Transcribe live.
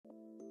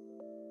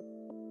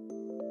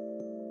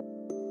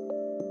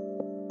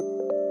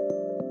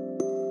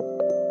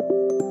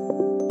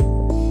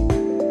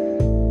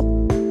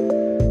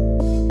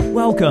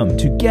Welcome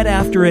to Get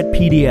After It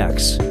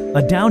PDX,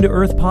 a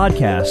down-to-earth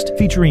podcast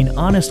featuring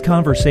honest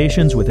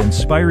conversations with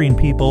inspiring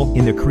people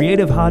in the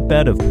creative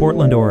hotbed of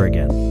Portland,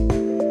 Oregon.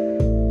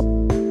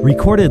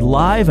 Recorded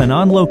live and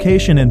on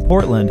location in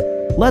Portland,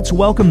 let's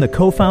welcome the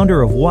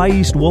co-founder of Y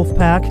East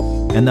Wolfpack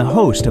and the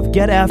host of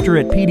Get After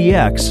It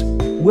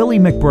PDX, Willie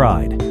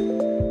McBride.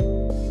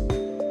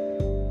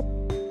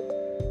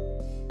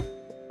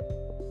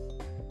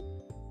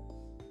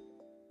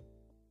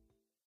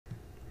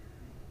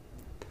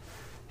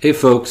 Hey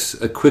folks,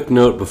 a quick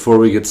note before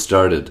we get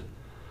started.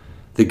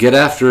 The Get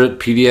After It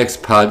PDX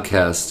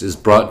podcast is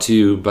brought to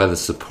you by the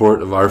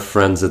support of our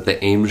friends at the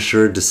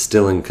Aimsure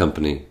Distilling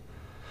Company,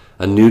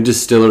 a new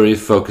distillery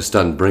focused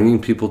on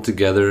bringing people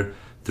together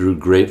through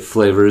great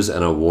flavors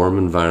and a warm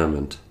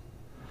environment.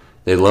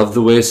 They love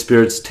the way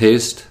spirits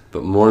taste,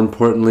 but more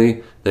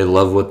importantly, they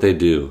love what they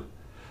do.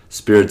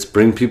 Spirits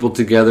bring people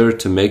together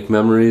to make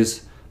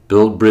memories,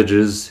 build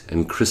bridges,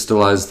 and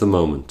crystallize the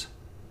moment.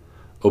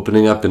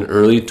 Opening up in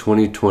early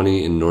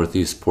 2020 in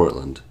Northeast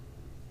Portland.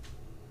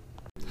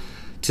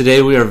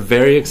 Today we are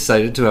very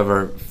excited to have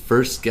our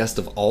first guest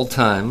of all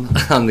time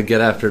on the Get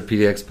After It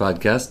PDX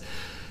podcast,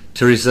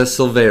 Theresa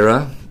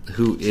Silveyra,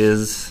 who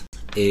is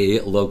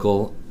a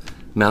local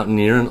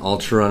mountaineer and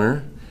ultra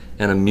runner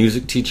and a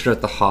music teacher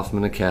at the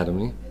Hoffman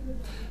Academy,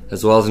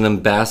 as well as an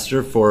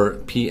ambassador for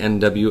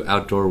PNW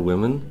Outdoor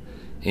Women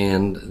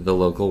and the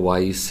local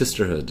YE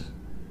Sisterhood.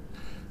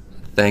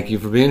 Thank you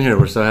for being here.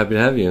 We're so happy to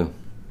have you.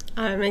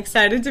 I'm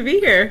excited to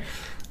be here.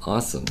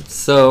 Awesome.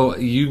 So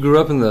you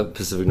grew up in the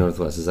Pacific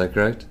Northwest, is that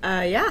correct?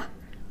 Yeah.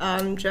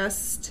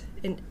 Just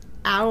an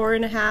hour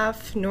and a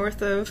half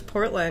north of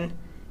Portland.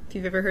 If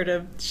you've ever heard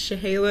of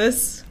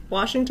Chehalis,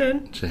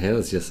 Washington.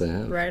 Chehalis, yes I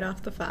have. Right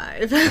off the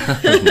 5.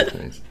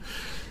 Nice.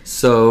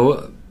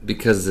 So,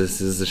 because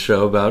this is a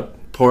show about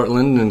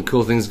Portland and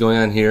cool things going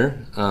on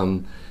here,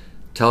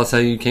 tell us how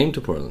you came to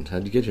Portland. How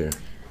did you get here?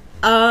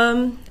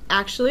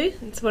 Actually,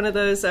 it's one of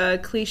those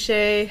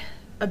cliche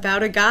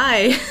about a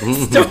guy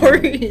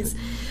stories.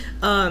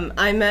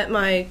 I met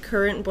my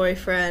current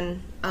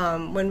boyfriend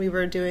when we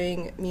were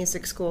doing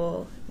music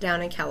school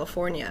down in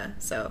California.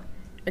 So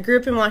I grew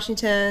up in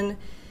Washington,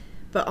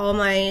 but all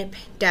my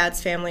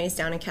dad's family is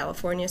down in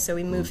California, so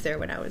we moved there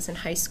when I was in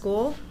high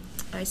school.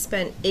 I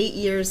spent 8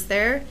 years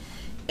there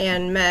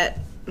and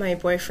met my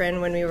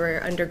boyfriend when we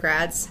were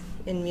undergrads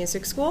in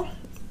music school,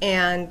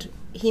 and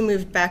he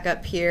moved back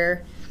up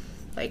here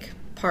like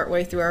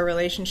partway through our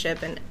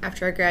relationship, and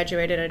after I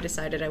graduated I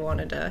decided I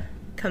wanted to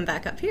come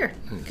back up here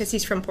because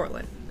he's from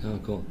Portland. Oh,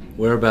 cool.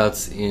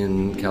 Whereabouts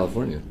in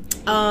California?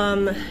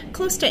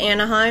 Close to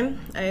Anaheim.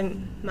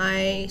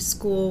 My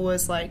school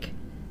was like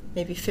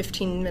maybe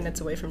 15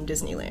 minutes away from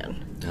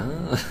Disneyland.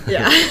 Ah.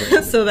 Yeah,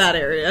 so that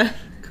area.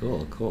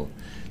 Cool.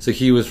 So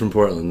he was from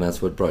Portland,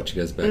 that's what brought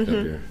you guys back up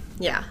here.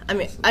 Yeah, I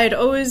mean, I had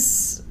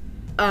always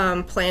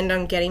planned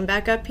on getting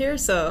back up here,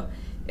 so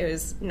it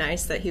was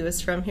nice that he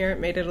was from here. It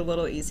made it a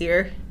little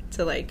easier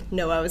to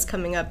know I was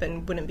coming up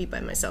and wouldn't be by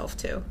myself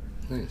too.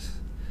 Nice.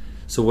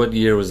 So what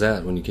year was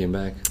that when you came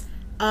back?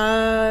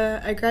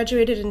 I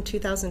graduated in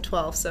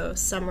 2012, so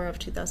summer of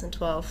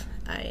 2012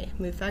 I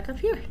moved back up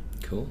here.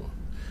 Cool.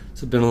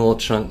 So it's been a little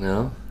chunk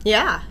now.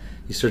 Yeah.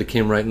 You sort of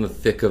came right in the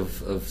thick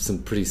of some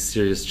pretty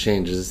serious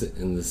changes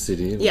in the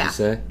city, would you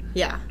say?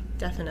 Yeah,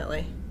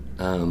 definitely.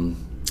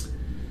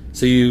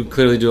 So you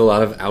clearly do a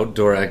lot of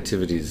outdoor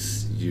activities.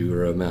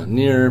 You're a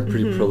mountaineer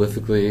pretty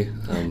prolifically.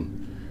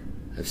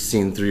 I've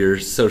seen through your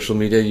social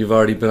media you've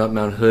already been up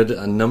Mount Hood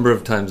a number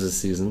of times this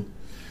season,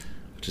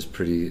 which is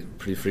pretty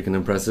freaking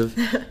impressive.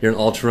 You're an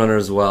ultra runner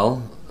as well,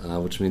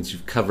 which means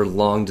you've covered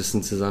long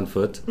distances on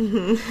foot.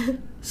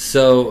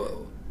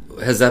 So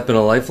has that been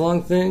a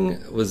lifelong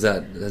thing? Was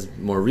that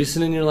more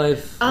recent in your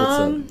life?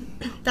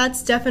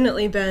 That's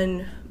definitely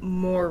been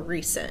more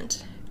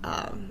recent.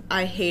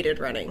 I hated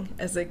running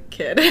as a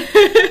kid,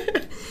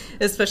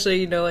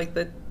 especially,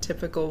 the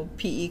typical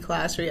PE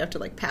class where you have to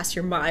pass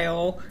your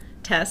mile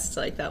test.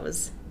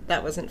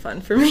 That wasn't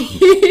fun for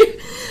me.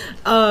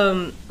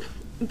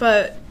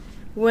 But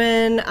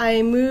when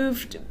I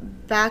moved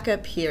back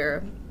up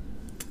here,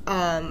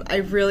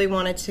 I really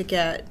wanted to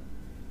get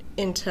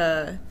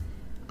into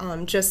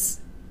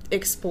just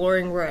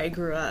exploring where I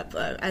grew up.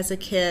 As a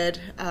kid,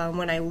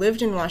 when I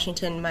lived in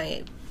Washington,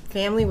 my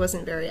family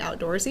wasn't very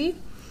outdoorsy.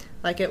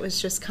 It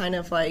was just kind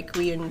of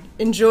we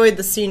enjoyed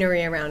the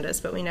scenery around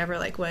us, but we never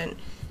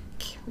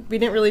we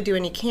didn't really do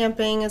any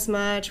camping as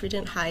much. We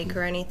didn't hike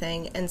or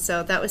anything. And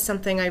so that was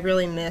something I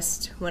really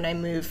missed when I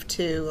moved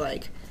to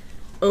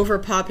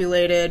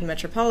overpopulated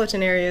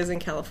metropolitan areas in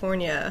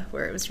California,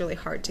 where it was really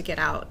hard to get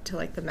out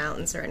to the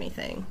mountains or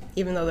anything,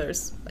 even though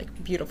there's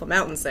beautiful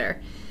mountains there.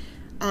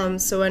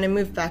 So when I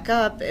moved back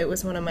up, it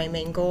was one of my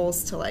main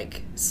goals to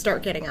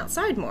start getting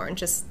outside more and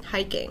just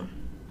hiking.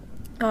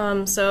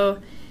 So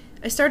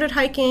I started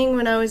hiking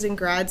when I was in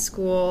grad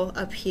school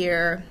up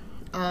here,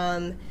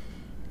 and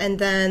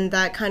then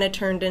that kind of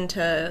turned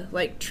into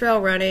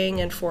trail running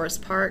in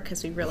Forest Park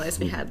because we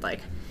realized we had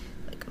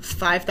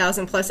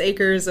 5,000 plus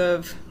acres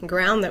of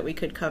ground that we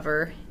could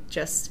cover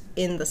just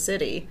in the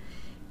city.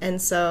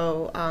 And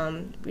so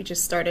we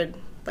just started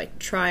like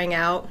trying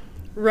out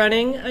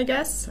running, I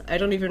guess. I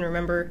don't even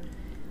remember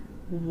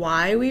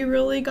why we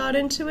really got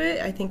into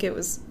it. I think it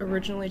was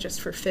originally just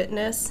for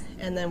fitness,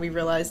 and then we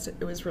realized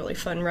it was really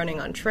fun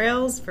running on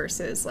trails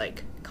versus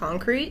like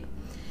concrete.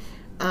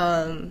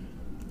 And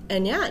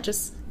yeah, it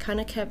just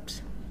kind of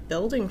kept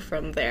building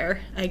from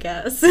there, I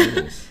guess.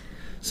 Nice.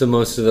 So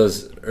most of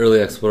those early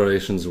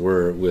explorations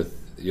were with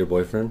your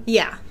boyfriend?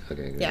 Yeah.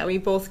 Okay, good. Yeah, we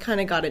both kind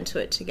of got into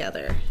it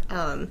together.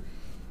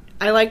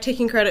 I like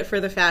taking credit for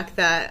the fact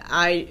that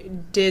I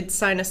did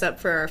sign us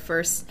up for our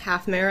first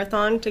half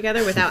marathon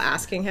together without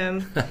asking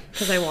him,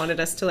 because I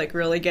wanted us to like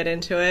really get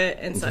into it.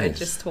 And so Nice. I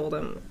just told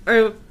him, or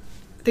I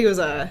think it was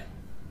a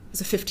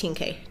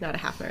 15K, not a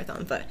half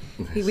marathon, but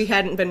Nice. we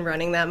hadn't been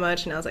running that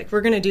much, and I was like, we're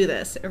gonna do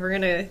this, and we're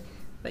gonna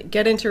like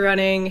get into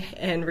running,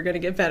 and we're gonna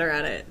get better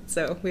at it.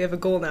 So we have a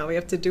goal now. We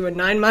have to do a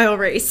 9-mile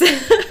race.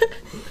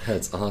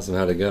 That's awesome.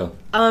 How'd it go?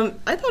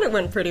 I thought it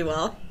went pretty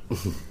well.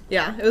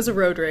 Yeah, it was a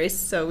road race,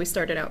 so we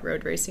started out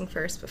road racing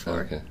first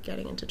before Okay.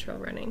 getting into trail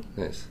running.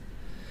 Nice.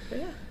 But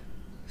yeah.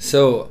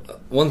 So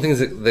one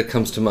thing that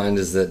comes to mind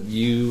is that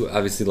you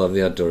obviously love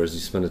the outdoors.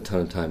 You spend a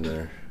ton of time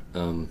there.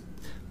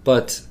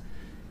 But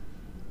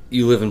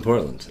you live in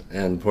Portland,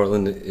 and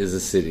Portland is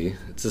a city.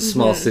 It's a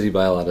small city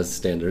by a lot of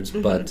standards,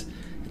 but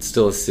it's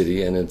still a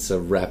city, and it's a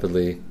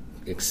rapidly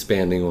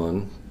expanding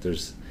one.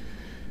 There's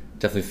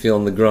definitely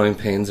feeling the growing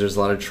pains. There's a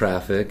lot of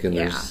traffic, and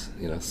there's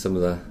some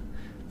of the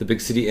big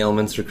city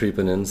ailments are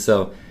creeping in.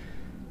 So,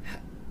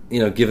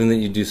 given that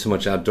you do so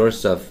much outdoor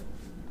stuff,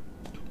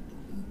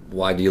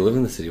 why do you live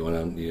in the city? Why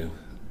don't you?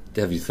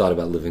 Have you thought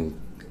about living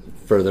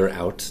further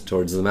out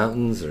towards the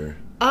mountains, or?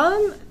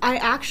 I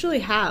actually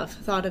have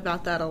thought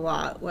about that a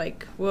lot.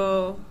 Like,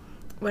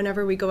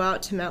 whenever we go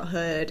out to Mount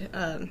Hood,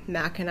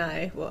 Mac and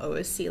I will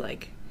always see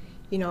like,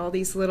 all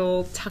these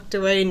little tucked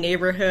away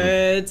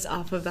neighborhoods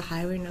off of the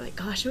highway, and you're like,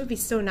 gosh, it would be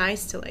so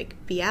nice to like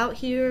be out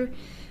here.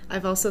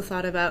 I've also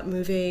thought about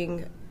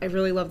moving. I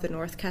really love the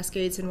North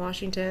Cascades in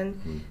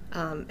Washington,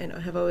 and I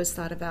have always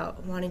thought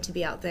about wanting to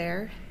be out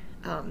there.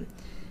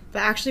 But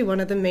actually, one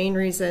of the main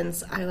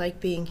reasons I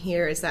like being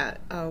here is that,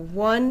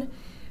 one,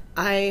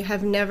 I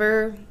have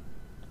never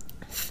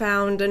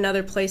found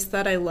another place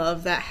that I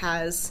love that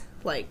has,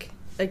 like,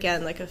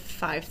 again, like a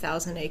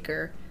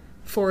 5,000-acre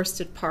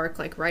forested park,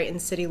 like right in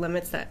city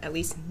limits, that at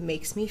least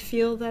makes me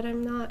feel that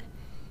I'm not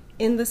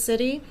in the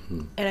city.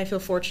 And I feel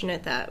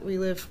fortunate that we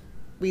live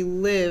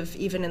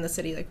even in the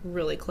city, like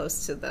really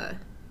close to the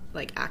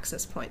like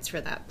access points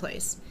for that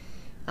place.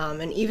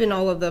 And even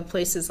all of the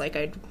places like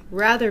I'd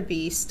rather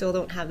be still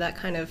don't have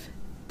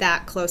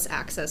that close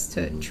access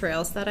to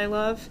trails that I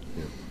love.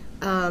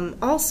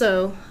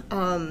 Also,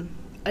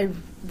 I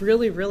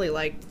really, really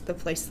like the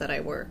place that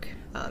I work,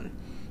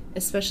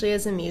 especially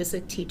as a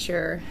music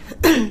teacher.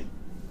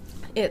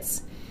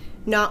 It's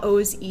not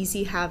always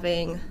easy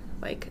having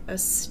like a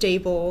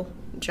stable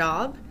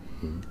job.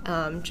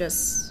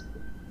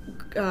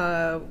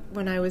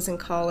 When I was in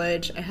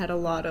college, I had a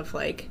lot of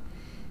like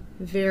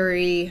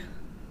very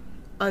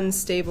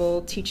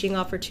unstable teaching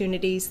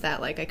opportunities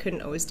that like I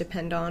couldn't always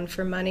depend on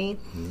for money,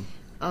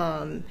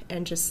 and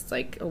just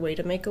like a way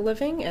to make a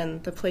living.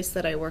 And the place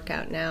that I work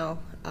at now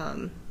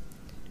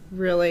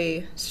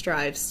really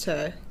strives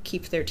to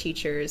keep their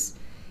teachers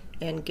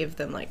and give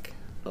them like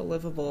a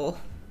livable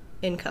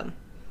income.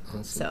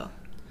 Awesome. So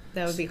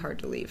that would be hard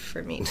to leave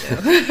for me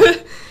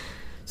too.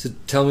 So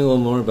tell me a little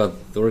more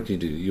about the work you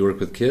do. You work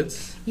with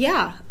kids?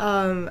 Yeah,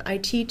 I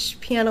teach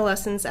piano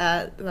lessons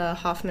at the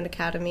Hoffman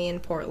Academy in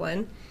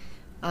Portland,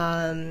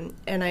 and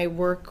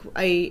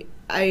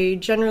I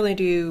generally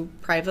do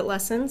private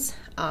lessons,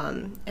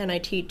 and I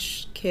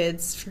teach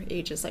kids for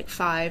ages like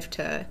 5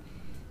 to,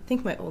 I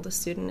think my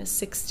oldest student is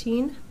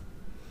 16.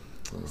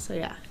 Wow. So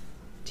yeah,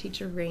 teach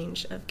a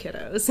range of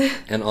kiddos.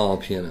 And all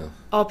piano?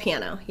 All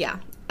piano, yeah.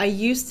 I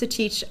used to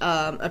teach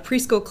a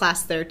preschool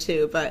class there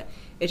too, but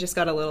it just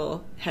got a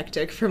little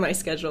hectic for my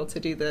schedule to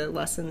do the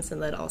lessons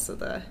and then also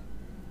the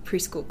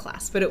preschool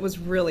class. But it was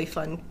really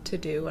fun to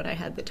do when I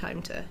had the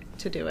time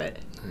to do it.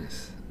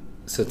 Nice.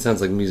 So it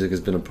sounds like music has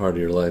been a part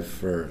of your life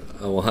for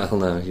a while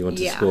now. You went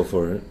to school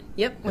for it?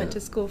 Yep, went to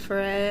school for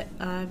it.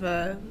 I have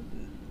a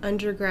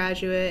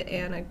undergraduate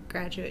and a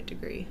graduate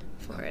degree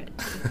for it.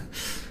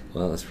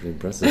 Wow, that's pretty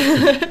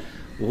impressive.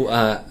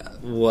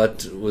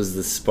 What was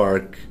the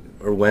spark,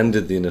 or when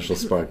did the initial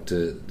spark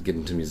to get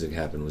into music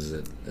happen? Was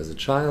it as a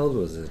child?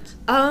 Was it?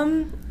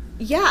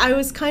 Yeah, I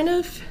was kind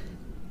of,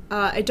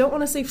 I don't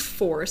want to say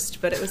forced,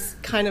 but it was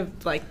kind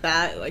of like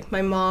that. Like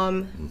my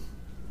mom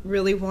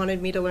really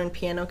wanted me to learn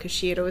piano because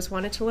she had always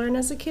wanted to learn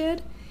as a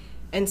kid.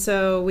 And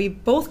so we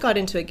both got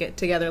into it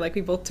together, like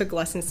we both took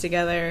lessons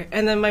together.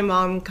 And then my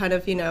mom kind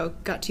of,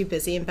 got too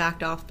busy and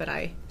backed off, but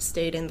I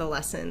stayed in the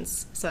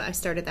lessons. So I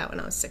started that when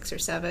I was 6 or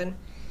 7.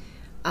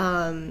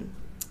 And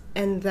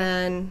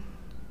then,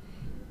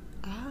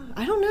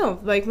 I don't know,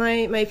 like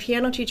my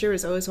piano teacher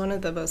was always one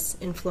of the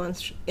most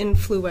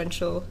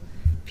influential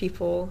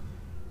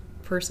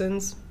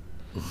persons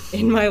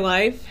in my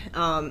life.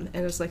 And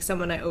it was like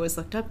someone I always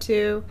looked up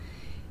to.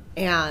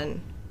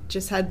 And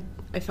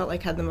I felt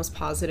like had the most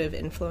positive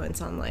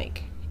influence on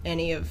like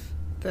any of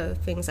the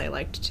things I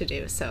liked to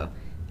do. So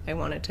I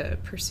wanted to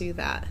pursue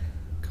that.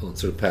 Cool. And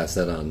sort of pass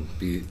that on,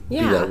 be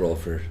that role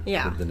for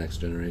the next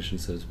generation,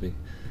 so to speak.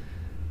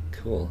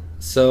 Cool.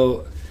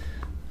 So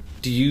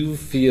do you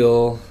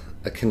feel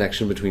a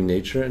connection between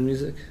nature and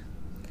music?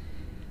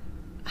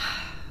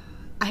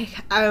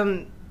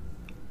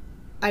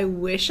 I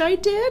wish I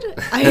did.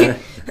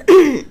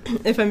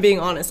 If I'm being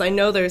honest, I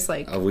know there's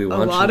like a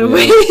lot of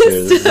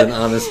ways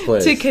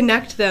to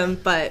connect them,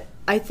 but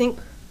I think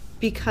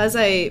because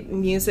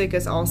music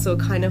is also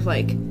kind of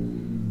like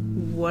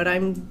what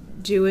I'm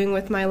doing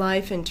with my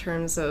life in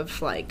terms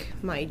of like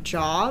my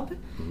job,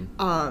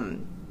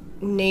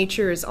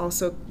 nature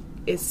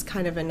is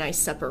kind of a nice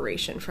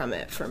separation from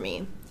it for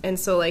me. And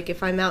so like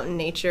if I'm out in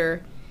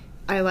nature,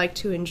 I like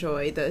to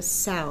enjoy the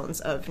sounds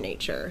of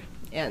nature.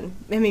 And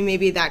I mean,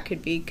 maybe that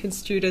could be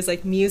construed as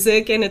like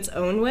music in its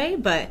own way,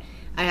 but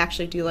I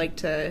actually do like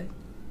to,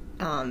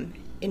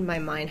 in my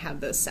mind,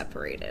 have those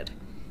separated.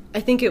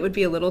 I think it would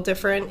be a little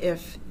different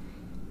if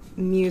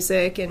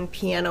music and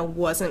piano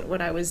wasn't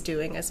what I was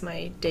doing as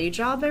my day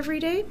job every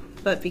day,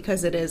 but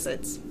because it is,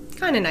 it's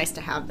kind of nice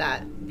to have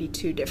that be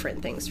two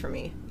different things for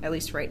me, at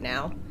least right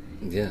now.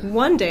 Yeah.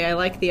 One day I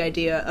like the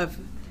idea of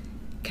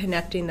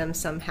connecting them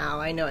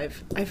somehow. I know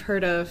I've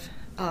heard of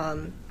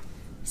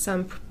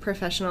some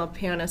professional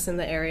pianists in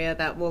the area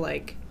that will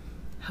like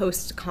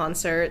host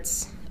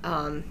concerts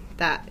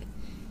that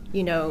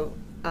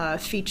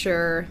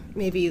feature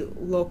maybe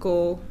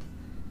local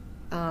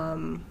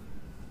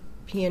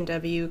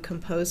PNW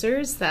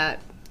composers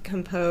that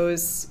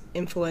compose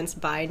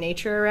influenced by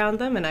nature around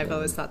them, and I've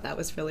always thought that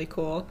was really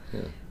cool.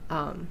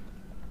 Yeah.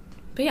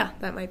 But yeah,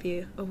 that might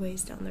be a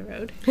ways down the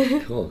road.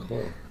 Cool.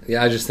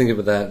 Yeah, I just think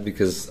about that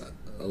because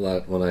a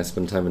lot when I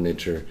spend time in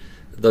nature,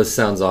 those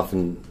sounds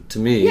often, to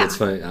me, it's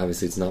funny,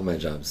 obviously it's not my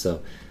job,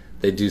 so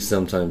they do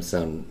sometimes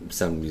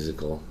sound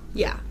musical.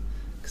 Yeah.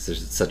 Because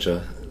there's such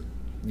a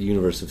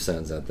universe of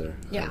sounds out there,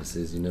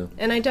 obviously, as you know.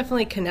 And I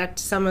definitely connect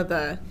some of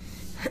the,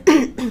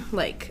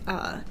 like,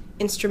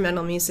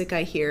 instrumental music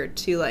I hear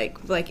to,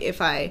 like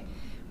if I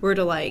were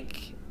to,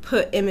 like,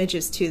 put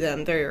images to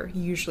them, they're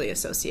usually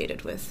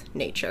associated with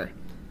nature.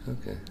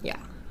 Okay. Yeah.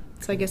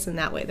 So I guess in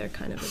that way they're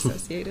kind of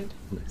associated.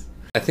 Nice.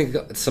 I think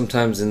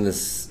sometimes in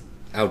this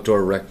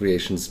outdoor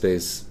recreation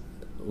space,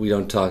 we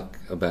don't talk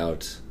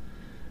about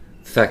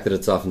the fact that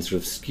it's often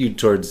sort of skewed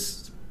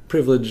towards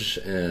privilege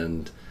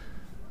and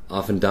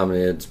often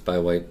dominated by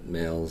white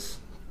males.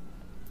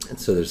 And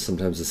so there's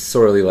sometimes a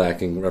sorely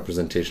lacking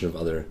representation of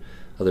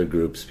other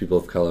groups, people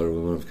of color,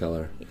 women of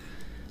color.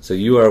 So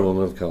you are a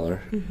woman of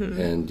color,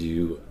 and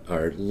you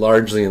are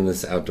largely in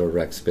this outdoor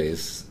rec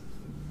space,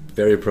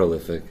 very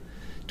prolific,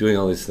 doing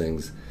all these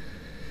things.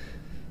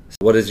 So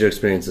what is your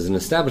experience as an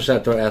established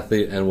outdoor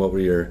athlete, and what were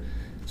your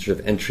sort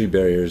of entry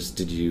barriers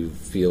did you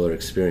feel or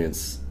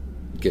experience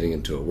getting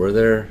into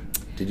it?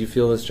 Did you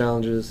feel those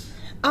challenges?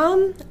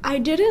 I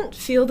didn't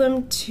feel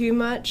them too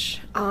much,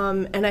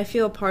 and I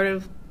feel part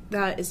of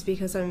that is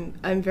because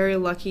I'm very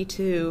lucky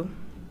to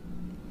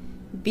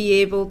be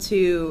able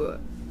to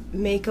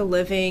make a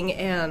living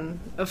and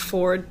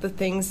afford the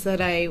things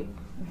that I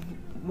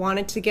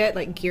wanted to get,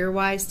 like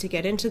gear-wise, to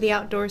get into the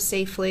outdoors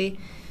safely.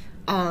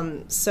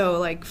 So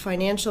like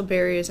financial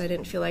barriers, I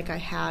didn't feel like I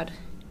had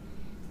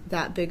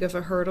that big of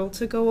a hurdle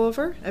to go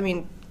over. I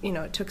mean,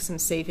 it took some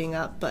saving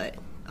up, but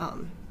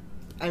I'm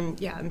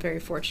very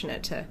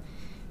fortunate to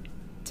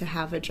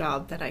have a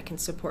job that I can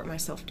support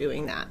myself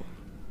doing that.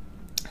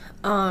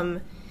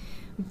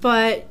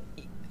 But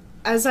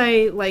as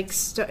I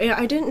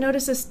I didn't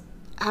notice this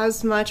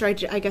as much, or I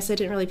guess I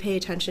didn't really pay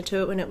attention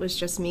to it when it was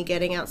just me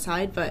getting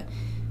outside, but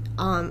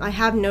I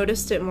have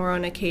noticed it more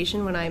on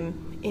occasion when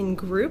I'm in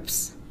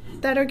groups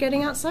that are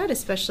getting outside,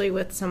 especially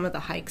with some of the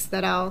hikes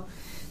that I'll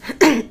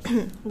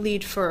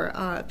lead for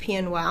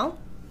PNWOW.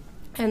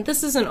 And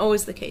this isn't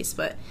always the case,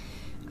 but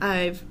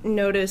I've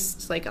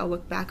noticed, like, I'll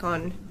look back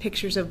on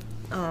pictures of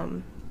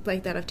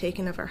like that I've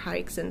taken of our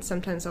hikes, and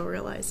sometimes I'll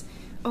realize,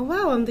 oh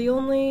wow, I'm the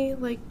only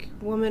like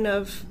woman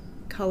of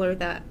color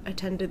that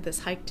attended this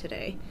hike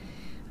today.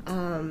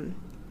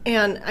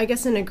 And I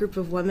guess in a group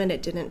of women,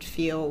 it didn't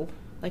feel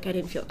like I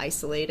didn't feel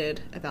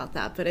isolated about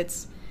that, but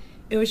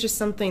it was just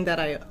something that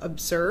I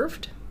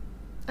observed,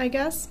 I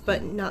guess,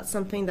 but not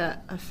something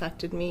that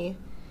affected me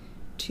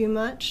too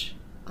much.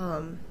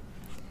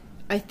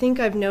 I think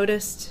I've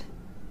noticed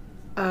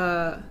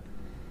a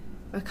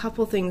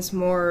couple things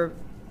more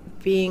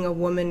being a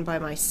woman by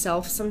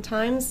myself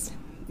sometimes,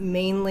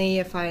 mainly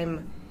if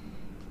I'm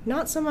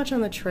not so much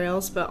on the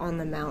trails, but on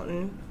the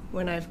mountain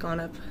when I've gone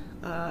up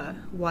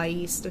Y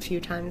East a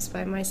few times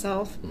by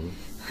myself.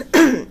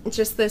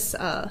 Just this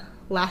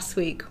last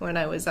week when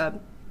I was up,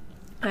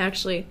 I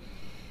actually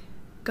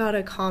got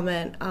a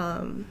comment.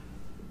 I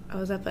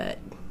was up at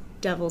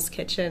Devil's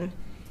Kitchen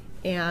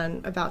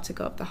and about to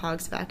go up the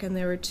Hogsback, and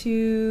there were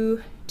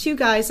two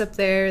guys up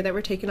there that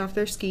were taking off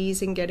their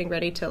skis and getting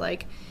ready to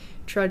like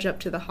trudge up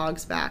to the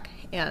Hogsback.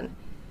 And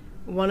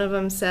one of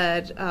them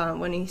said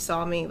when he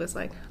saw me, was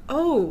like,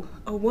 "Oh,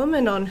 a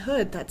woman on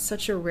hood, that's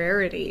such a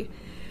rarity."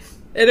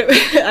 And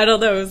I don't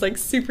know, I was like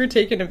super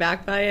taken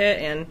aback by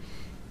it, and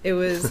it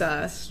was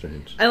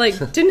strange. I like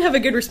didn't have a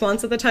good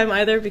response at the time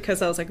either,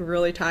 because I was like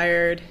really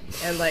tired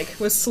and like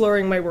was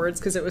slurring my words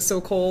because it was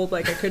so cold,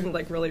 like I couldn't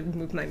like really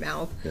move my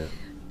mouth. Yeah.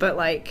 But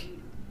like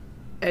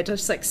it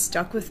just like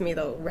stuck with me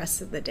the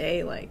rest of the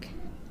day. Like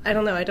I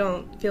don't know, I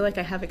don't feel like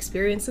I have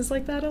experiences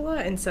like that a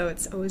lot, and so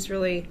it's always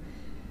really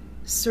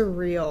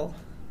surreal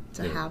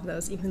to have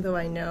those, even though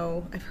I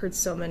know I've heard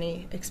so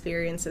many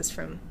experiences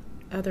from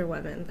other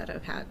women that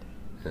have had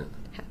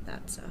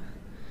that. So,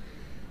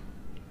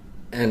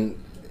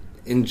 and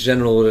in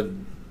general,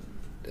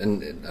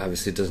 and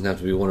obviously it doesn't have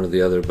to be one or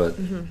the other, but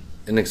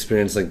an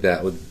experience like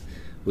that,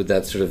 would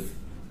that sort of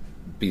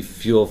be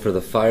fuel for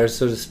the fire,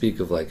 so to speak,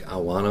 of like, I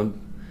want to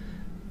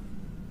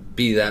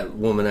be that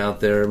woman out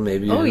there,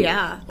 maybe? Oh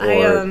yeah.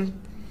 Or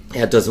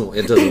it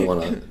doesn't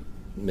want to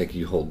make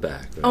you hold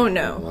back, right? Oh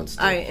no.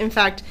 In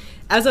fact,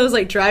 as I was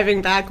like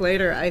driving back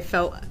later, I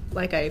felt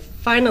like I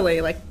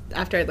finally, like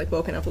after I'd like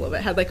woken up a little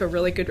bit, had like a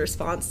really good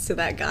response to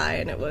that guy,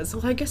 and it was,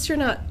 well, I guess you're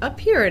not up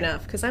here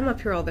enough because I'm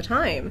up here all the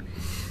time.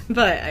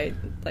 But I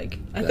like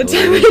at the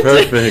time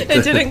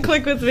it didn't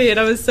click with me, and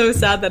I was so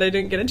sad that I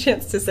didn't get a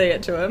chance to say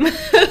it to him.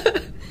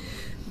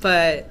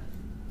 But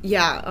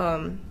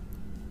yeah,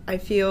 I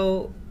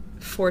feel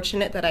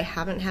fortunate that I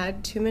haven't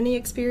had too many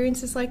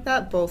experiences like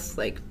that, both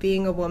like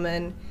being a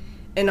woman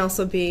and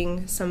also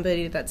being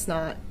somebody that's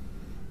not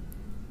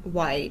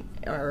white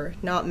or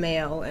not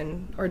male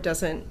and or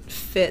doesn't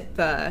fit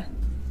the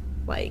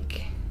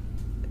like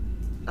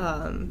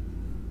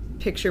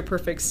picture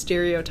perfect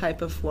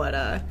stereotype of what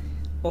a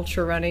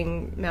ultra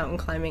running mountain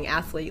climbing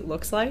athlete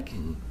looks like.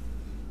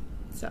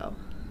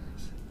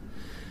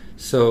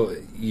 So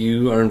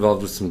you are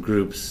involved with some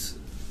groups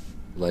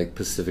like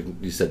Pacific,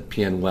 you said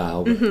PN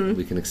Wow, but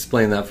we can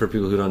explain that for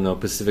people who don't know.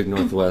 Pacific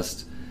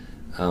Northwest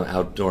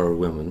Outdoor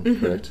Women,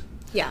 correct?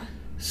 Yeah.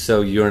 So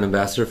you're an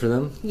ambassador for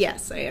them?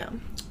 Yes, I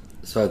am.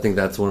 So I think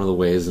that's one of the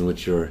ways in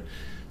which you're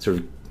sort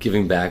of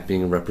giving back,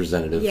 being a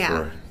representative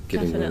for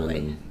giving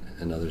women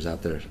and others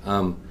out there.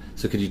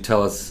 So could you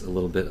tell us a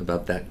little bit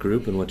about that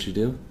group and what you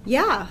do?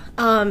 Yeah.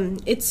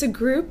 It's a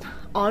group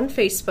on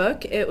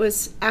Facebook. It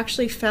was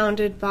actually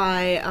founded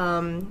by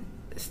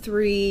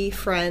 3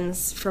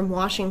 friends from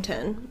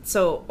Washington.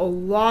 So a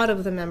lot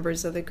of the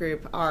members of the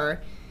group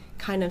are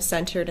kind of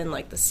centered in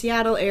like the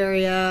Seattle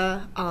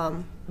area,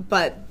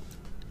 but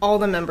all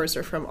the members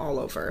are from all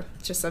over.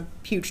 Just a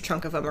huge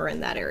chunk of them are in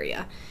that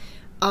area.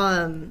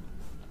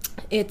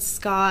 It's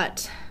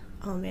got,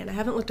 oh man, I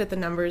haven't looked at the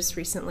numbers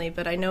recently,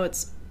 but I know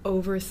it's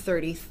over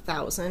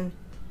 30,000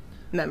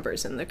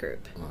 members in the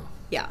group. Wow.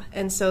 Yeah,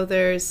 and so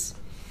there's,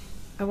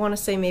 I want to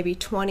say maybe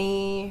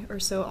 20 or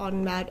so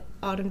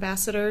odd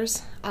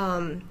ambassadors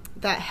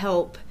that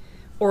help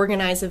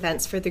organize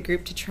events for the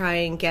group to try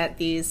and get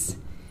these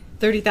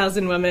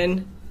 30,000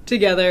 women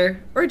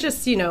together, or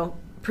just, you know,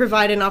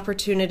 provide an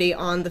opportunity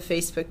on the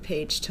Facebook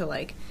page to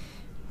like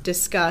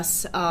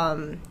discuss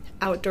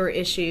outdoor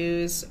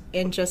issues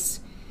and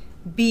just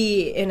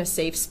be in a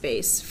safe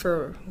space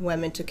for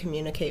women to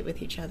communicate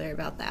with each other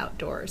about the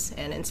outdoors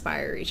and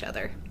inspire each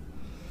other.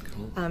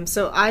 Cool.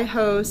 So I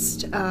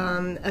host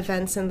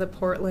events in the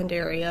Portland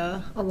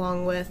area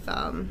along with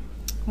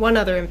one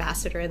other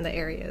ambassador in the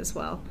area as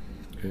well.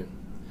 Great.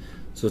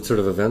 So what sort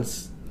of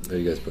events are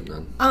you guys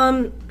putting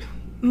on?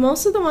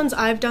 Most of the ones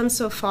I've done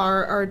so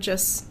far are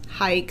just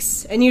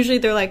hikes, and usually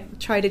they're like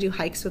try to do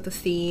hikes with a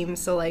theme.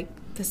 So like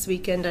this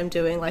weekend I'm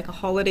doing like a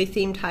holiday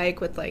themed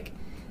hike with like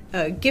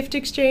a gift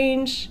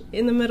exchange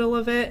in the middle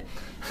of it.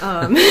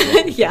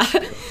 Yeah.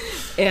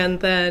 And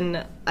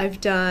then I've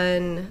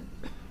done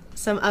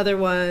some other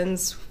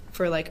ones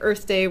for like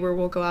Earth Day where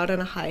we'll go out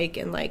on a hike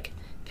and like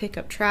pick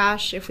up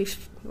trash. If we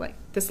like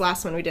this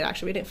last one we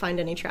didn't find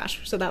any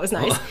trash, so that was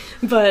nice.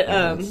 But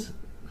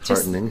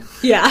heartening.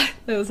 Yeah,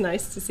 it was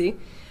nice to see.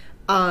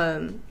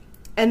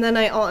 And then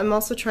I'm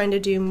also trying to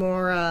do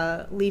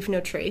more Leave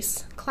No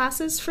Trace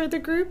classes for the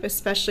group,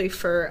 especially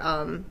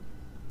for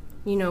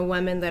you know,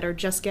 women that are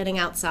just getting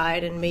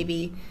outside and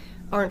maybe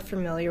aren't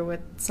familiar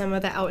with some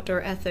of the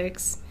outdoor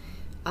ethics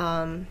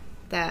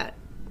that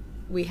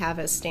we have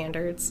as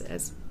standards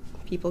as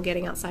people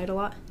getting outside a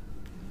lot.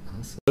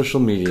 Awesome. Social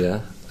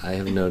media, I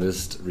have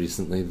noticed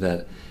recently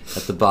that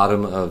at the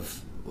bottom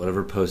of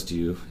whatever post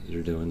you're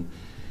doing,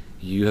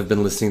 you have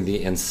been listing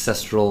the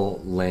ancestral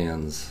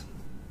lands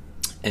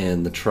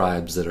and the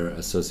tribes that are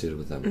associated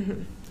with them.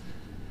 Mm-hmm.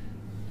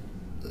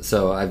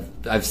 So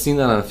I've seen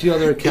that on a few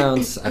other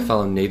accounts. I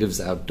follow Natives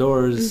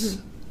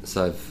Outdoors,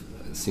 so I've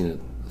seen it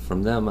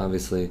from them,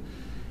 obviously.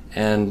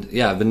 And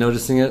yeah, I've been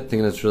noticing it,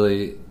 thinking it's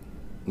really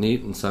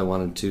neat, and so I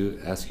wanted to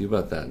ask you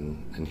about that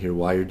and hear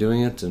why you're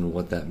doing it and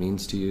what that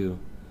means to you.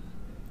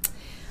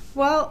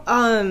 Well,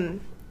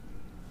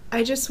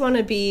 I just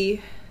want to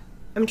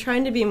I'm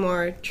trying to be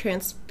more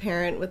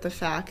transparent with the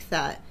fact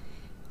that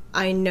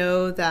I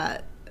know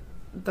that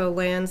the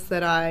lands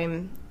that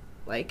I'm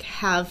like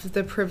have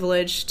the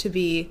privilege to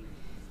be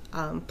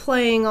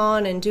playing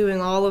on and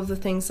doing all of the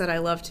things that I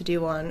love to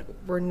do on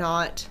were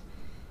not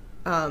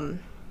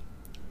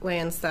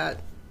lands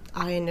that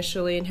I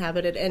initially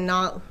inhabited, and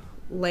not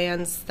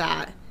lands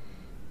that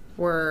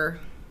were,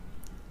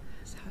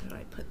 how do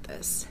I put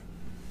this?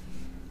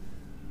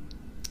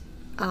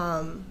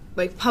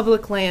 Like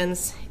public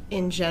lands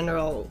in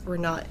general were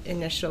not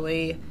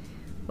initially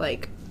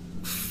like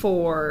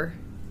for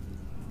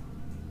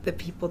the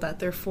people that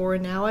they're for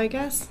now, I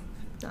guess.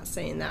 Not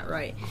saying that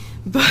right.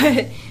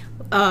 But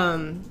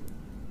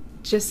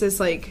just as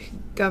like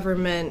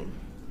government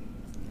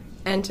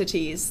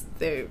entities,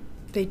 they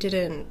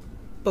didn't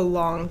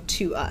belong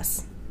to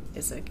us,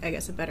 is I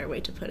guess a better way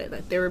to put it.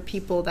 That there were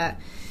people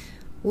that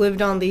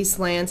lived on these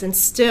lands, and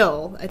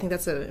still, I think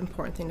that's an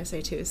important thing to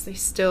say too, is they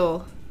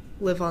still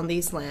live on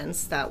these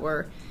lands that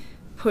were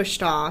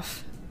pushed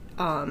off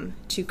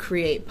to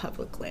create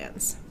public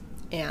lands.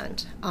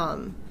 And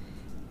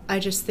I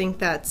just think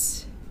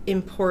that's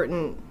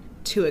important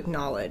to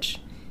acknowledge,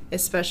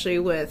 especially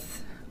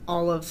with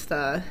all of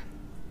the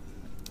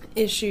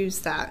issues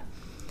that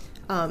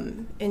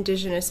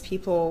Indigenous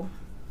people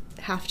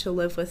have to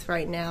live with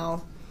right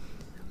now,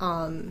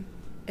 and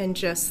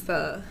just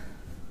the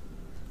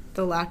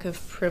lack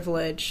of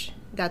privilege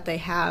that they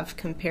have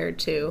compared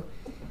to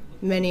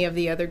many of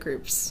the other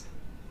groups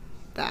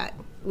that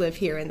live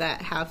here and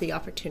that have the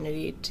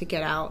opportunity to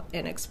get out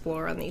and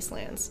explore on these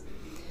lands.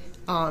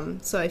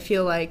 So I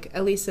feel like,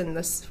 at least in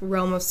this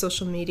realm of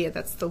social media,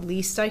 that's the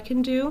least I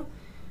can do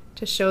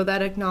to show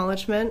that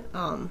acknowledgement.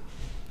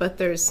 But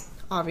there's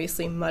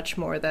obviously much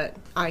more that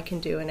I can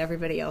do and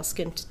everybody else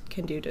can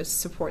do to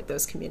support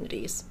those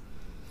communities.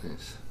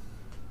 Nice.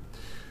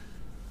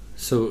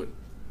 So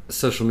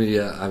social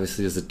media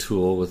obviously is a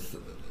tool with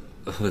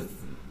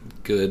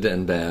good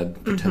and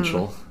bad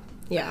potential.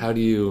 Mm-hmm. Yeah. How do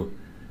you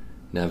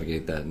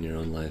navigate that in your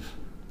own life?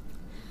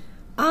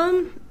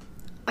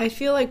 I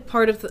feel like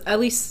part of at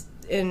least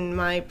in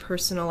my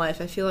personal life,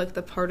 I feel like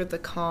the part of the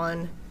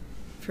con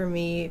for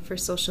me for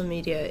social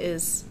media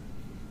is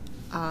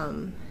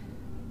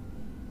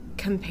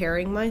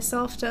comparing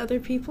myself to other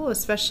people,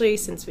 especially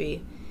since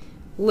we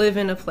live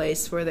in a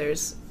place where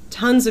there's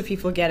tons of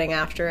people getting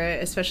after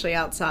it, especially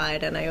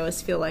outside, and I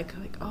always feel like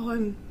oh,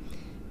 I'm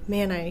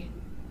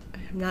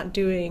not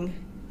doing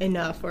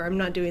enough, or I'm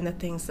not doing the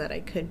things that I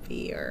could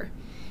be, or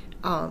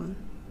and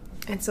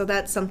so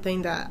that's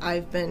something that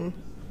I've been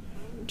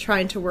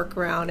trying to work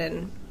around,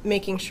 and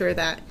making sure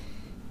that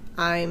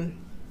I'm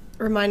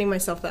reminding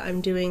myself that I'm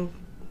doing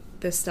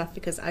this stuff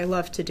because I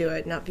love to do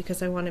it, not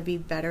because I want to be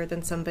better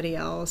than somebody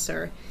else,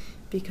 or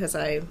because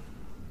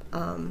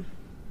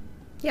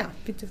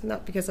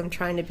not because I'm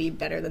trying to be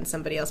better than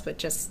somebody else, but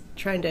just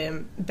trying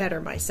to better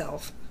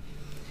myself.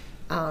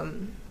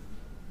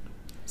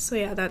 So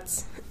yeah,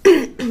 that's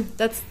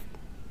that's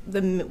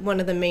one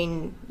of the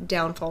main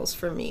downfalls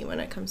for me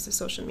when it comes to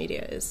social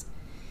media, is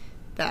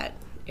that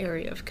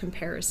area of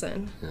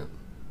comparison. Yeah.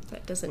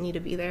 That doesn't need to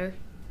be there.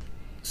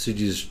 So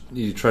do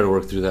you try to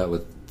work through that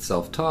with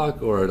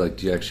self-talk, or like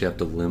do you actually have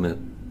to limit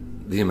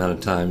the amount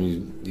of time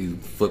you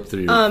flip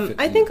through your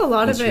I think a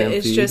lot Instagram of it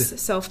is feed? just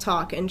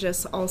self-talk, and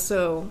just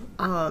also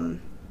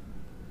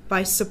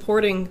by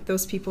supporting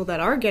those people that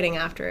are getting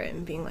after it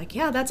and being like,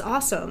 yeah, that's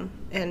awesome,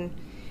 and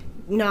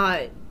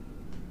not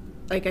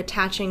like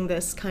attaching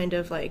this kind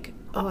of like,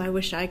 oh, I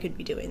wish I could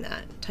be doing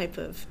that type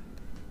of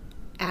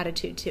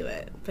attitude to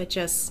it, but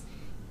just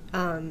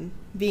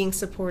being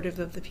supportive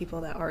of the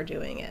people that are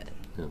doing it.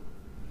 Yeah.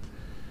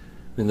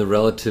 I mean, the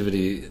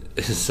relativity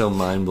is so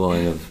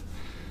mind-blowing of,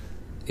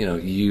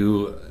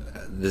 you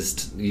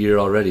this year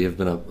already have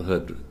been up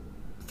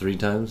 3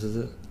 times, is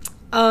it?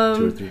 2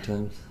 or 3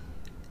 times?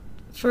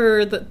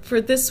 For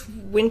this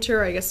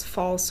winter, I guess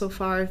fall so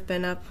far, I've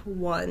been up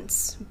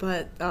once,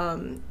 but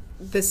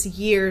this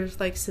year,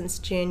 like since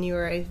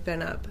January, I've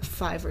been up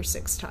 5 or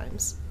 6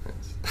 times.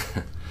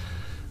 Nice.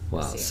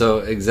 Wow. So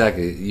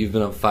exactly, you've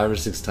been up 5 or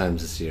 6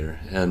 times this year,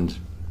 and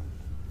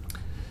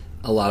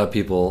a lot of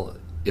people,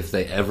 if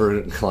they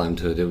ever climb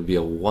to it, it would be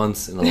a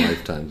once in a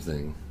lifetime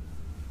thing.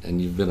 And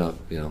you've been up,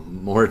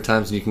 more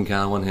times than you can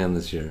count on one hand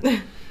this year.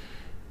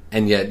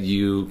 And yet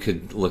you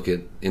could look at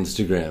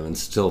Instagram and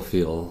still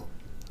feel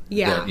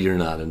that you're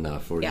not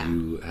enough, or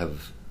you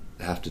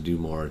have to do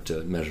more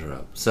to measure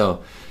up.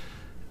 So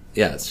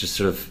yeah, it's just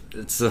sort of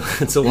it's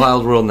a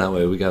wild world in that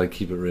way. We got to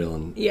keep it real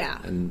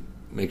and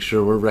make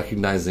sure we're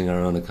recognizing our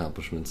own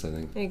accomplishments, I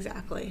think.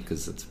 Exactly.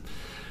 Because it's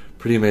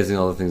pretty amazing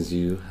all the things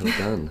you have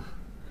done.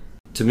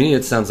 To me,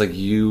 it sounds like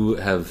you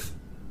have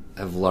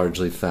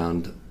largely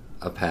found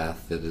a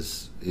path that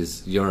is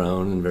your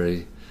own and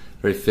very,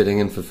 very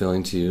fitting and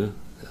fulfilling to you.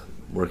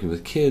 Working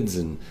with kids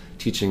and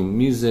teaching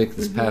music,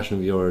 this passion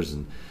of yours,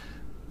 and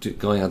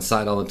going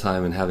outside all the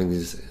time and having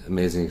these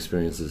amazing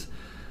experiences.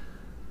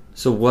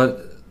 So what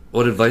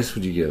advice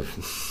would you give?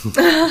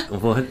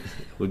 What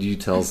would you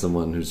tell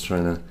someone who's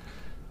trying to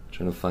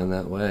find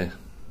that way?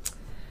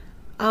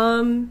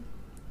 I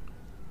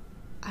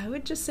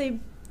would just say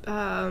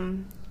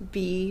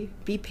be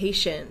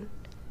patient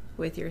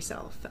with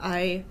yourself.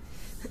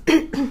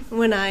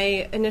 When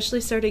I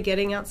initially started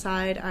getting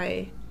outside,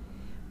 I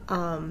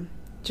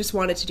just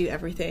wanted to do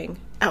everything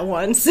at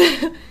once.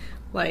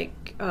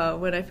 Like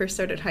when I first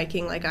started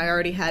hiking, like I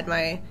already had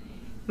my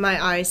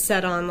eyes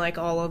set on like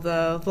all of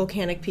the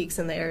volcanic peaks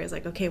in the area. It's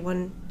like, okay,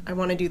 I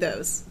want to do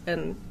those,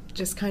 and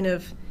just kind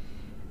of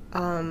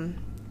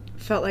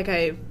felt like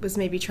I was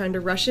maybe trying to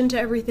rush into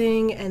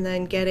everything, and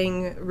then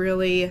getting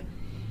really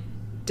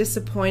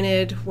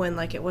disappointed when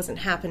like it wasn't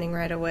happening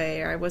right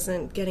away, or I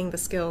wasn't getting the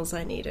skills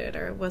I needed,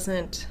 or I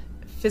wasn't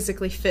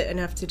physically fit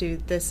enough to do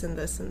this and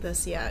this and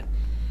this yet.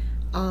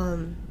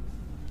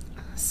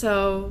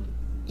 So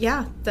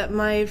yeah, that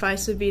my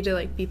advice would be to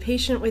like be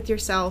patient with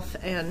yourself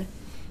and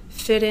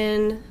fit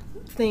in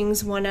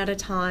things one at a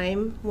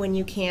time when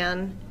you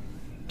can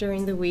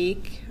during the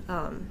week.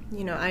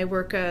 I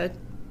work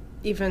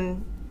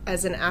even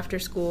as an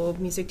after-school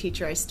music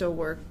teacher, I still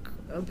work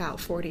about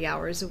 40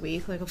 hours a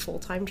week, like a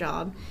full-time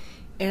job.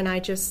 And I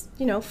just,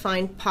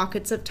 find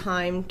pockets of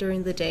time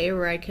during the day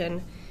where I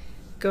can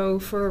go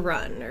for a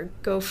run or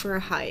go for a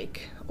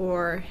hike.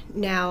 Or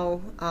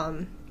now,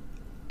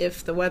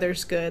 if the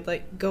weather's good,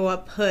 like go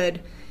up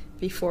Hood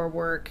before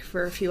work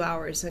for a few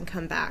hours and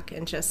come back,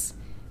 and just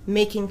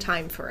making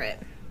time for it.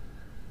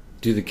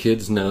 Do the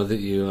kids know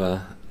that you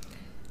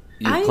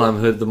climb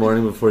Hood the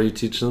morning before you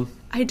teach them?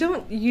 I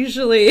don't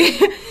usually.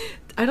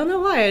 I don't know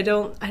why I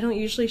don't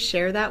usually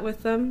share that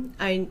with them.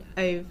 I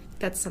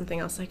that's something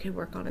else I could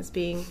work on, is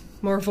being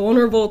more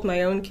vulnerable with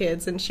my own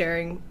kids and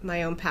sharing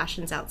my own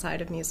passions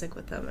outside of music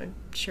with them. I'm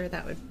sure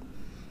that would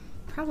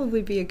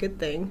probably be a good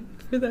thing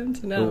for them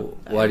to know.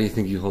 Well, why do you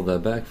think you hold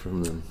that back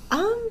from them?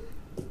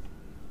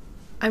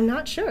 I'm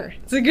not sure.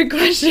 It's a good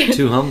question.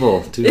 Too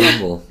humble.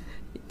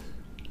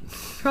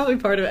 Probably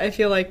part of it. I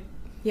feel like,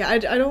 I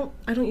don't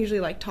usually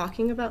like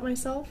talking about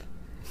myself.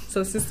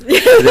 So it's just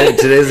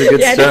today's a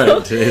good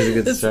start. Today's a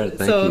good start.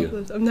 Thank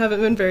you. I haven't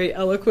been very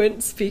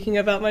eloquent speaking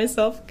about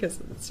myself because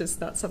it's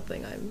just not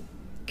something I'm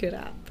good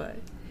at. But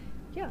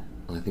yeah,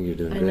 well, I think you're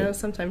doing great. I know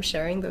sometimes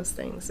sharing those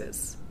things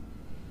is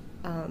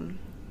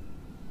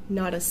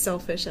not as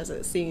selfish as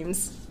it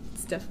seems.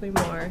 It's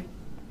definitely more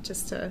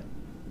just to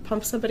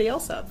pump somebody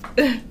else up,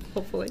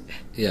 hopefully.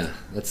 Yeah,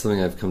 that's something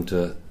I've come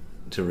to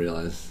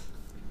realize.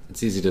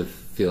 It's easy to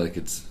feel like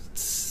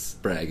it's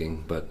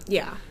bragging, but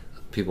yeah.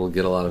 People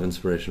get a lot of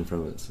inspiration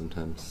from it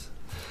sometimes.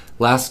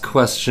 Last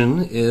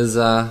question is,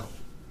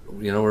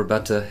 we're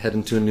about to head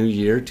into a new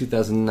year,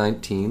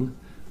 2019.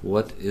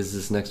 What is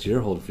this next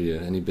year hold for you?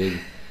 Any big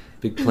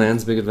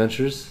plans, big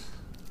adventures?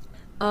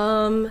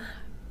 I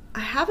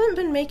haven't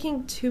been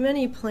making too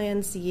many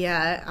plans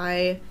yet.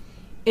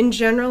 In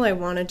general, I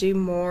want to do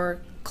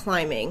more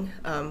climbing,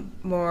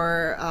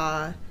 more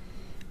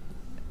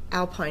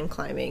alpine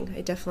climbing.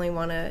 I definitely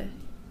want to.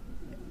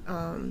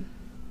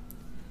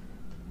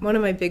 One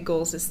of my big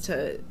goals is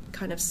to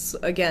kind of,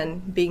 again,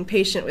 being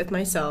patient with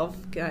myself.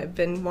 I've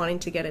been wanting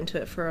to get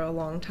into it for a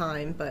long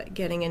time, but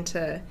getting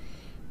into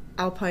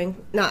not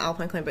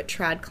alpine climbing, but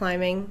trad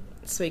climbing,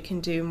 so you can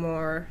do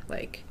more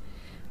like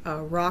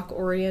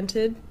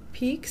rock-oriented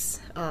peaks,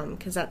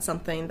 because that's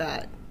something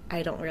that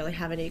I don't really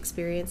have any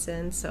experience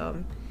in, so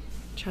I'm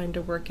trying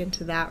to work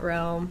into that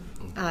realm.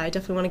 I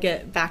definitely want to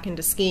get back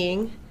into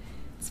skiing.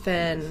 It's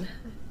been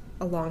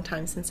a long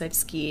time since I've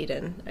skied,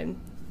 and I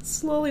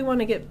slowly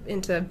want to get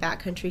into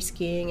backcountry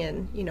skiing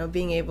and,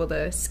 being able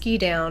to ski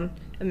down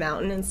a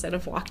mountain instead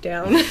of walk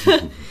down.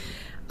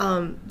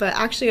 But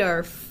actually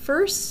our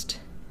first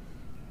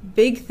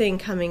big thing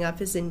coming up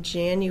is in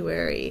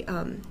January.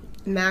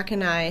 Mac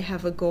and I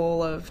have a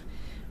goal of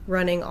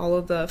running all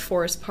of the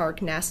Forest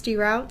Park nasty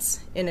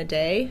routes in a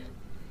day,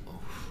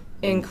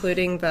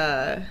 including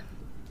the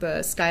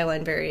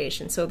skyline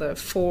variation. So the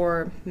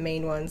 4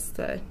 main ones,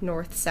 the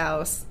north,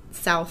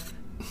 south,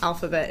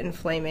 alphabet, and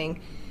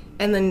flaming.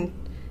 And then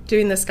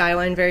doing the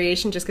skyline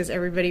variation just because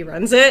everybody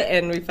runs it,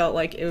 and we felt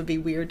like it would be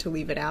weird to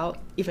leave it out,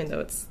 even though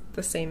it's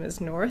the same as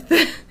north.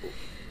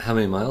 How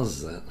many miles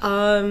is that?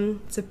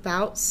 It's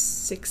about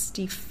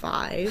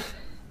 65,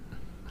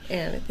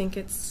 and I think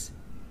it's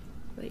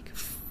like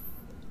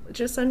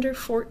just under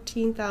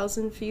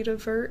 14,000 feet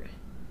of vert.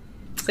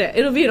 So yeah,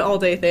 it'll be an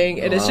all-day thing,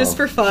 and It's just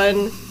for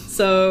fun.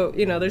 So,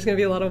 there's going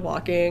to be a lot of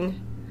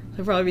walking.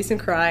 There'll probably be some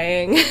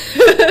crying.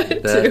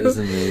 That is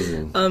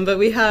amazing. But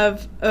we've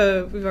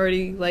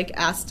already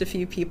asked a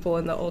few people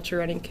in the ultra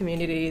running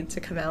community to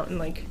come out and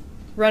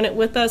run it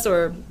with us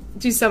or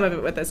do some of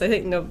it with us. I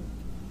think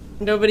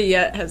nobody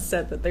yet has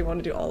said that they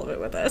want to do all of it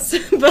with us.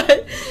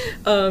 But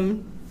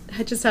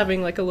just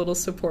having a little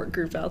support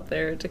group out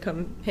there to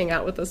come hang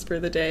out with us for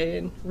the day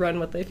and run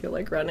what they feel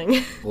like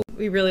running.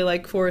 We really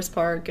like Forest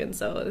Park, and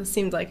so it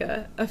seemed like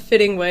a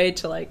fitting way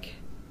to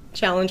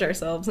challenge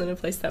ourselves in a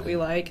place that we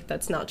like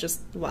that's not just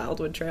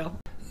Wildwood Trail.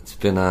 It's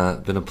been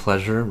a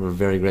pleasure. We're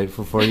very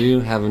grateful for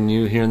you, having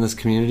you here in this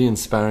community,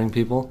 inspiring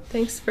people.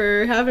 Thanks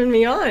for having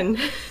me on.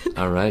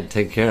 All right,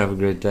 take care. Have a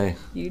great day.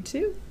 You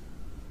too.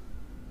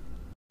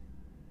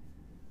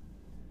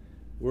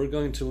 We're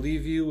going to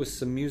leave you with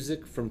some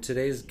music from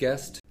today's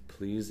guest.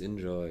 Please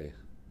enjoy.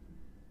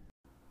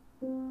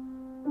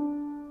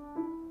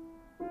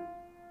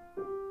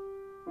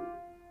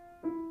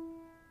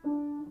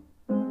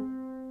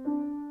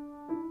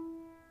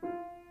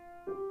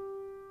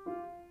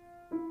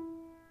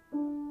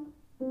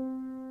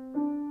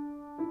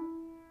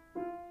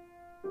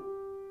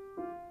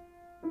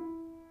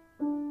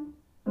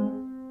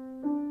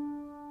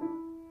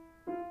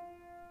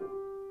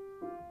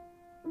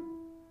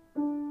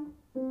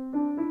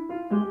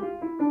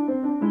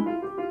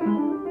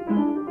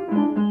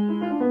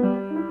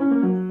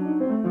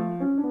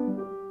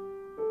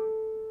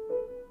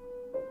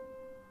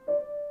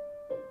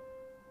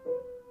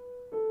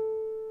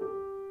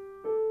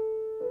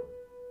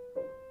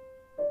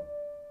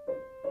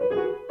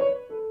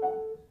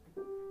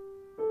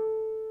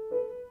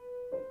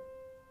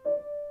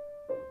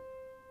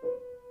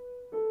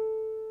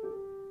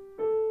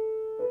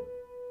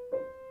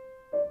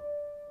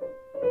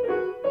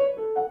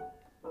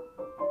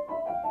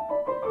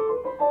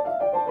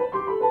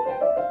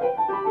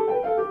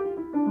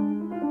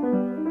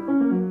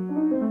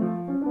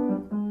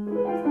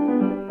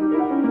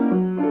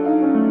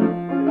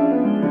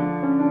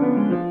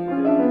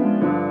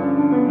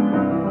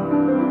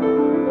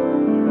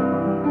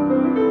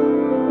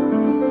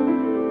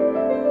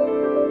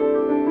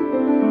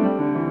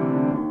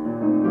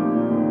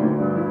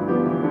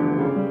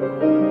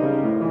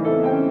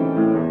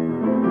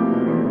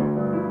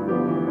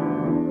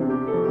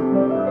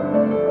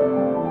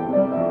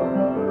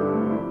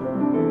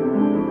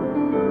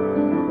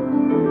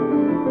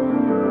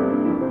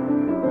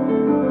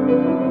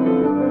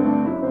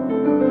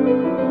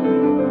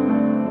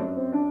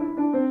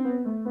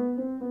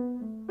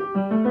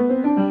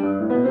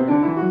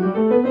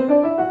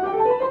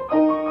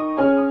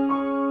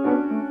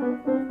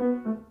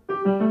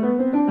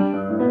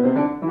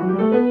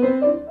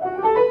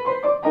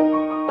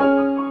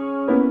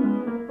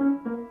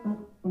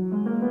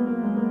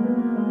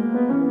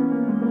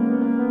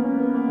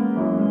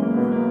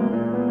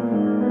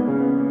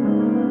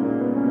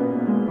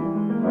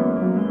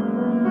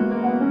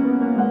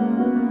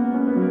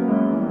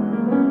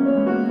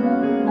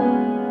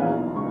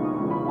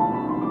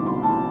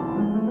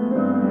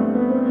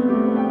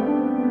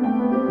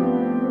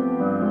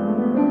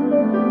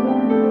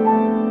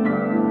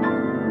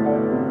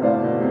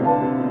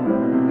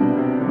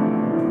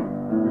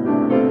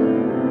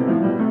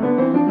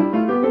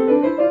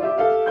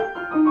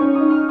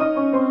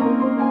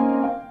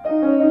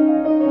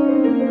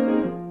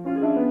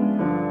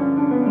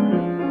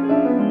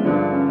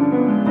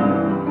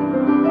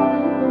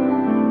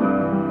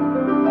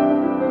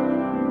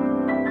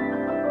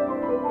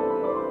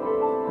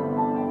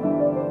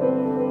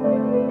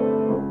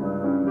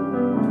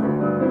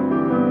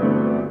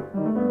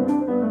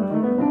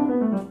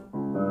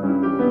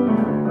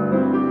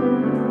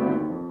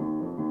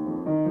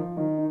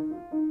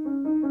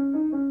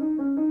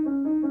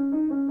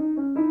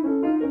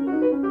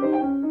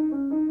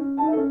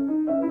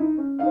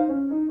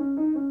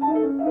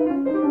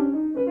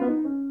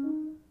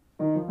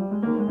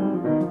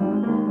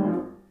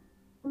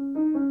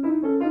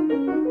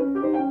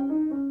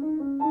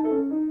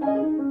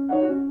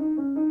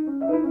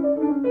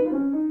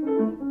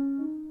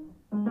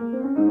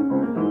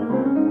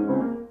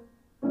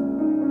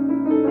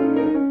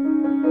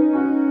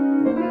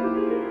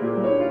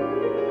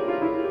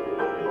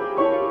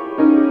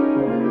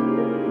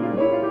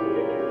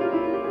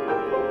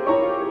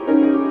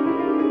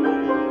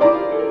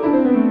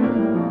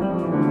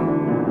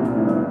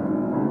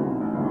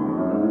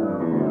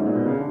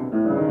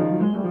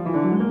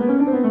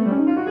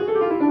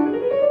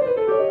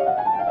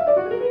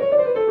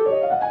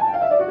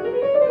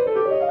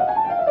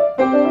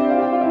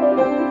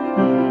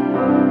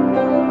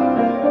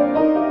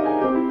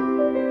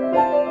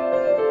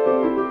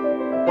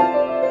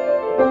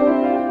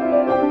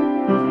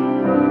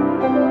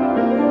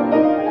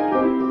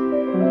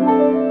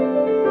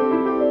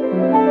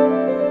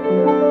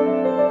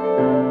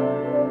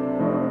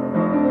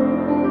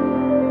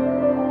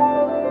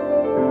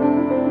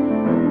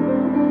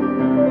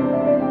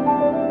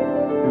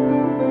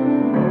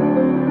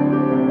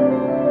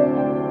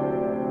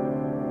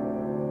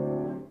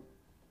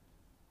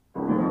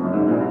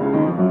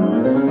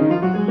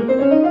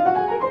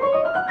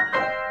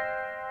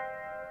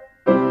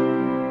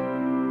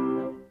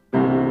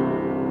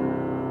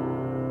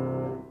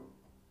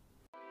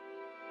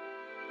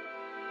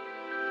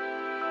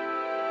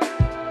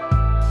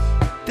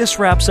 This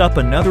wraps up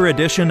another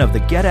edition of the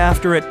Get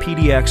After It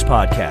PDX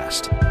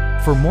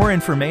podcast. For more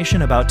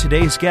information about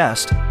today's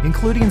guest,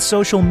 including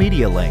social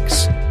media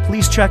links,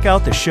 please check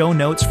out the show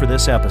notes for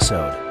this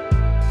episode.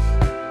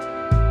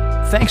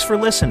 Thanks for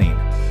listening.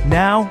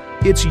 Now,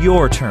 it's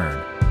your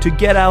turn to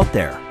get out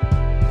there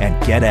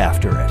and get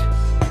after it.